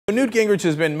Newt Gingrich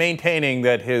has been maintaining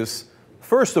that his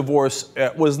first divorce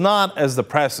was not as the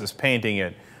press is painting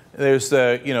it. There's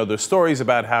there's stories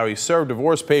about how he served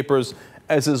divorce papers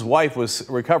as his wife was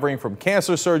recovering from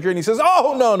cancer surgery, and he says,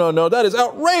 "Oh, no, that is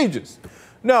outrageous.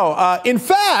 No, in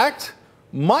fact,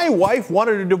 my wife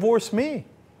wanted to divorce me.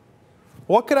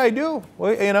 What could I do?"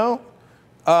 Well,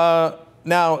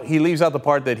 now he leaves out the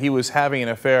part that he was having an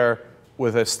affair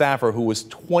with a staffer who was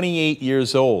 28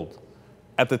 years old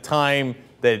at the time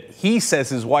that he says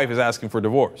his wife is asking for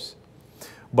divorce.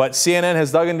 But CNN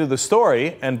has dug into the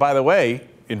story, and by the way,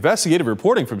 investigative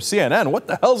reporting from CNN, what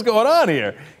the hell's going on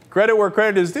here? Credit where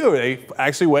credit is due. They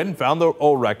actually went and found the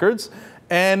old records,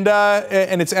 and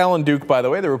it's Alan Duke, by the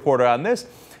way, the reporter on this.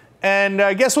 And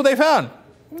guess what they found?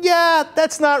 Yeah,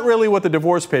 that's not really what the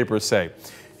divorce papers say.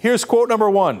 Here's quote number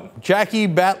one. Jackie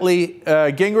Batley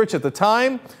Gingrich at the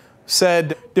time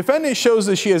said, "Defendant shows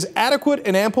that she has adequate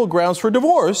and ample grounds for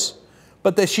divorce,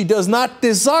 but that she does not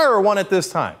desire one at this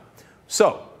time."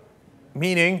 So,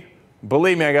 meaning,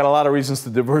 believe me, I got a lot of reasons to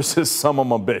divorce this son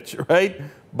of a bitch, right?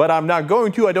 But I'm not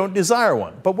going to. I don't desire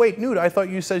one. But wait, Newt, I thought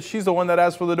you said she's the one that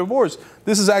asked for the divorce.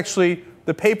 This is actually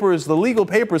the papers, the legal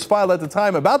papers filed at the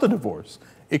time about the divorce.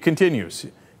 It continues.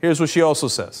 Here's what she also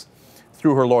says,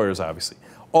 through her lawyers, obviously.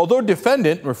 Although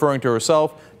defendant, referring to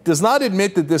herself, does not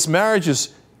admit that this marriage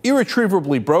is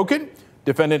irretrievably broken,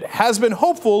 defendant has been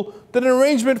hopeful that an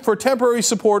arrangement for temporary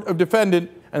support of defendant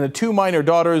and the two minor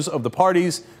daughters of the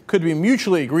parties could be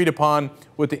mutually agreed upon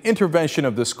with the intervention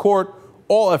of this court.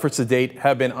 All efforts to date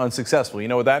have been unsuccessful. You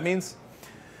know what that means?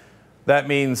 That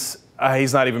means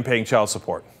he's not even paying child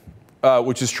support,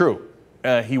 which is true.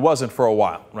 He wasn't for a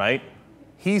while, right?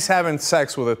 He's having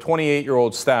sex with a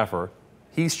 28-year-old staffer.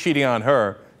 He's cheating on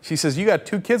her. She says, "You got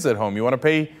two kids at home. You want to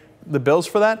pay the bills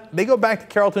for that?" They go back to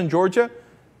Carrollton, Georgia.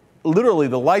 Literally,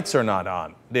 the lights are not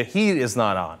on. The heat is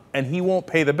not on, and he won't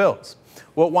pay the bills.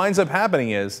 What winds up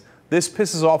happening is this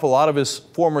pisses off a lot of his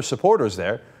former supporters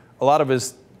there, a lot of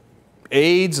his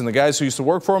aides and the guys who used to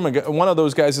work for him. And one of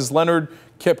those guys is Leonard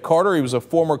Kip Carter. He was a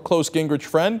former close Gingrich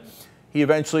friend. He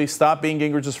eventually stopped being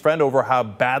Gingrich's friend over how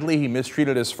badly he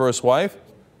mistreated his first wife.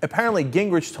 Apparently,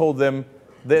 Gingrich told them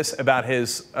this about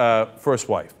his first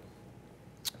wife.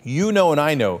 "You know and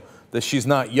I know that she's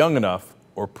not young enough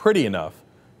or pretty enough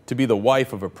to be the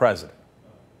wife of a president."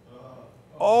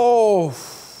 Oh,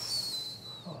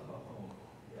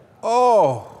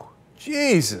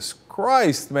 Jesus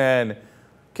Christ, man.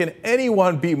 Can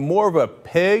anyone be more of a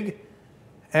pig?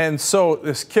 And so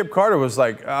this Kip Carter was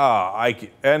like,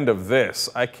 end of this.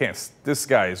 I can't, this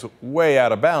guy is way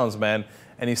out of bounds, man.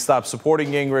 And he stopped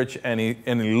supporting Gingrich, and he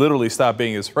literally stopped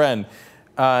being his friend.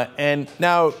 And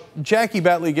now Jackie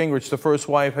Batley Gingrich, the first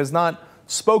wife, has not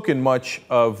spoken much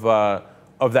of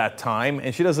that time,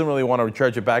 and she doesn't really want to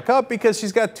charge it back up because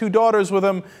she's got two daughters with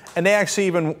him, and they actually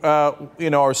even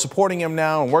are supporting him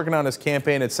now and working on his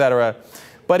campaign, etc.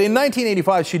 But in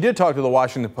 1985, she did talk to the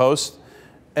Washington Post,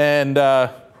 and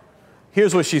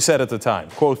here's what she said at the time,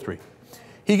 quote 3.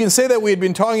 "He can say that we had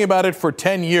been talking about it for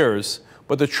 10 years,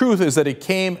 but the truth is that it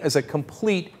came as a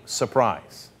complete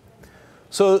surprise."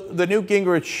 So the Newt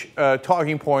Gingrich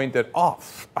talking point that,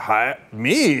 I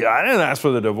didn't ask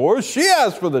for the divorce, she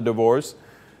asked for the divorce,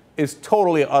 is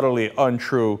totally, utterly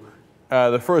untrue.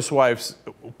 The first wife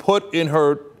put in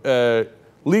her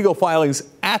legal filings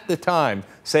at the time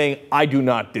saying, "I do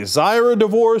not desire a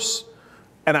divorce,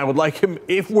 and I would like him,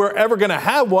 if we're ever going to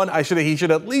have one, he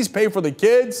should at least pay for the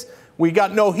kids. We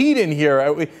got no heat in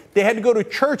here." They had to go to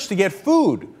church to get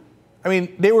food. I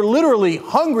mean, they were literally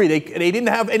hungry. They didn't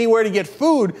have anywhere to get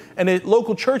food, and the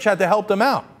local church had to help them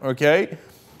out, okay?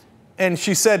 And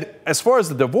she said, as far as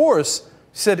the divorce,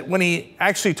 she said, when he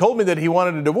actually told me that he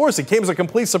wanted a divorce, it came as a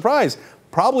complete surprise.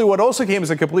 Probably what also came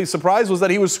as a complete surprise was that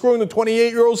he was screwing the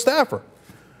 28-year-old staffer,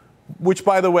 which,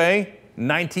 by the way,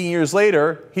 19 years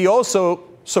later, he also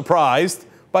surprised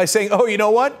by saying, "Oh, you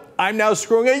know what? I'm now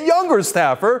screwing a younger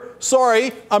staffer.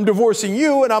 Sorry, I'm divorcing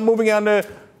you, and I'm moving on to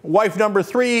wife number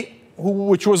 3,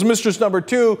 which was mistress number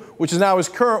 2, which is now his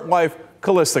current wife,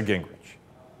 Callista Gingrich."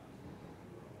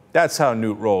 That's how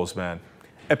Newt rolls, man.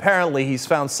 Apparently, he's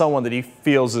found someone that he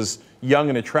feels is young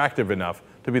and attractive enough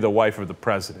to be the wife of the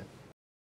president.